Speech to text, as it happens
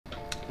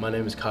My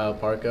name is Kyle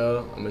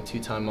Parco. I'm a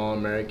two-time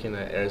All-American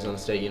at Arizona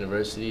State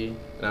University,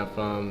 and I'm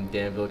from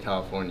Danville,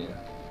 California.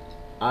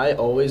 I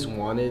always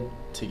wanted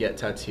to get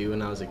tattooed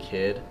when I was a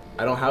kid.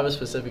 I don't have a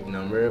specific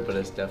number, but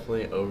it's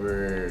definitely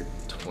over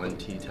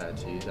 20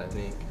 tattoos, I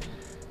think.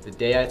 The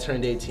day I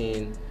turned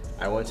 18,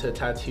 I went to a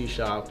tattoo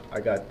shop.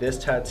 I got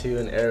this tattoo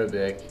in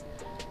Arabic,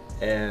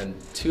 and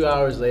 2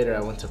 hours later,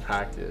 I went to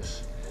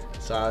practice.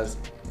 So I was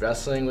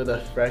wrestling with a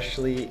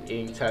freshly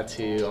inked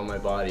tattoo on my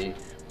body,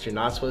 which you're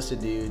not supposed to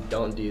do.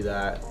 Don't do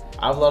that.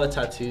 I have a lot of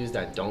tattoos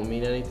that don't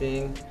mean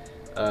anything,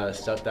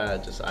 stuff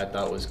that just I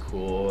thought was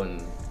cool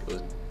and it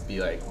would be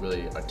like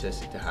really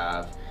artistic to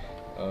have.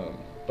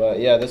 But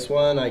yeah, this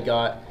one I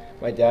got,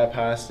 my dad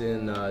passed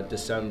in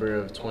December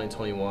of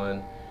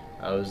 2021.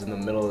 I was in the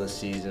middle of the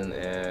season,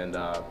 and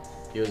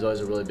he was always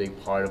a really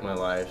big part of my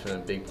life and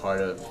a big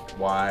part of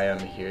why I'm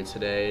here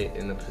today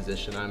in the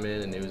position I'm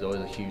in, and he was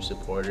always a huge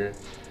supporter.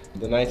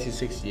 The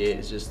 1968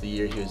 is just the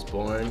year he was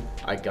born.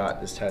 I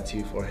got this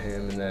tattoo for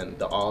him, and then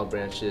the olive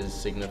branches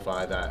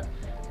signify that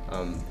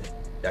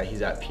that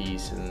he's at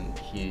peace and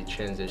he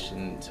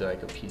transitioned to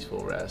like a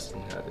peaceful rest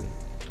in heaven.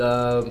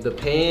 The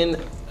pain,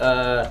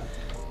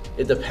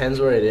 it depends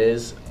where it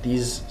is.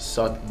 These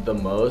suck the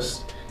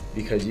most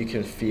because you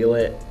can feel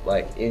it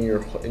like in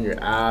your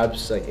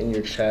abs, like in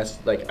your chest.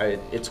 Like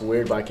it's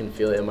weird, but I can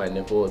feel it in my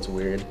nipple. It's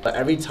weird. But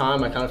every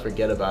time I kind of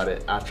forget about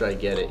it after I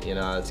get it. You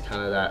know, it's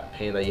kind of that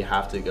pain that you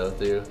have to go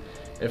through.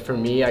 And for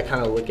me, I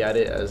kind of look at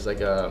it as like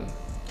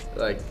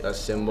a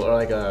symbol or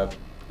like a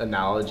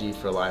analogy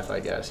for life, I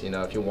guess. You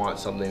know, if you want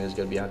something,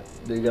 you're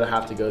gonna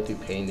have to go through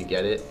pain to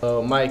get it.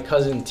 So my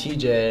cousin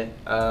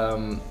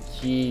TJ,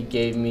 he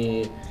gave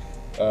me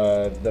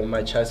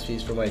my chest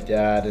piece for my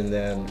dad, and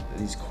then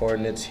these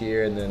coordinates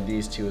here, and then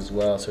these two as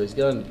well. So he's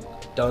done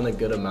a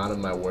good amount of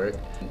my work.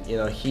 You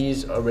know,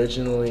 he's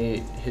originally,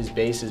 his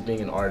base is being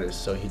an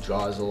artist, so he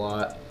draws a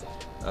lot.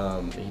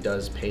 He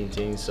does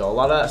paintings, so a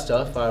lot of that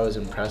stuff I was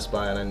impressed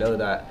by, and I know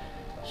that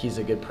he's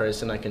a good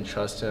person. I can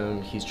trust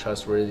him. He's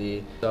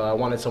trustworthy. So I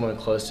wanted someone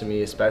close to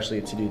me,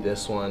 especially to do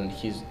this one.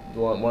 He's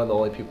one of the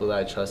only people that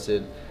I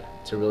trusted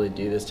to really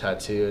do this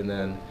tattoo, and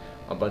then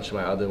a bunch of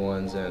my other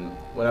ones. And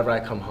whenever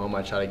I come home,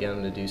 I try to get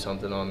him to do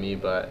something on me,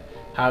 but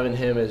having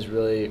him is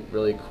really,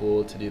 really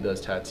cool to do those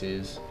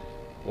tattoos.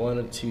 One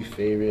or two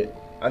favorite.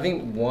 I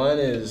think one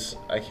is,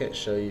 I can't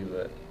show you,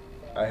 but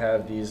I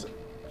have these,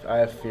 I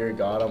have Fear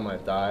God on my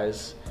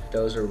thighs.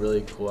 Those are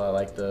really cool. I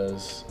like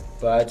those.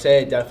 But I'd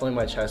say definitely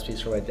my chest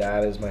piece for my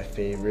dad is my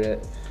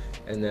favorite.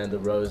 And then the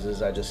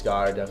roses I just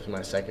got are definitely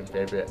my second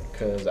favorite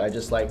because I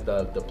just like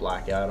the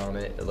blackout on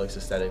it. It looks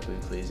aesthetically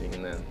pleasing,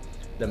 and then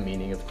the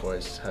meaning, of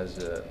course, has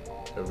a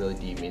really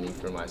deep meaning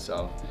for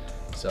myself.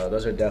 So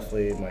those are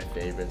definitely my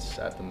favorites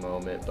at the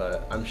moment,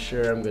 but I'm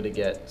sure I'm gonna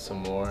get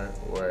some more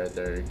where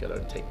they're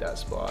gonna take that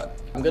spot.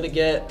 I'm gonna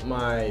get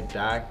my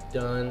back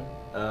done.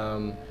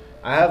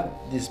 I have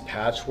this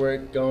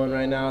patchwork going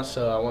right now,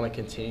 so I wanna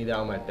continue that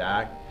on my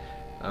back.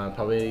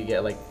 Probably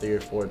get like 3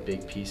 or 4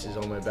 big pieces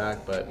on my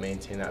back, but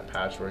maintain that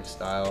patchwork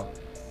style.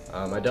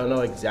 I don't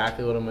know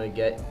exactly what I'm gonna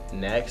get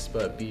next,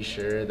 but be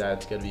sure that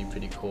it's gonna be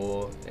pretty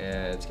cool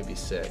and it's gonna be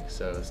sick,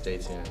 so stay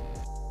tuned.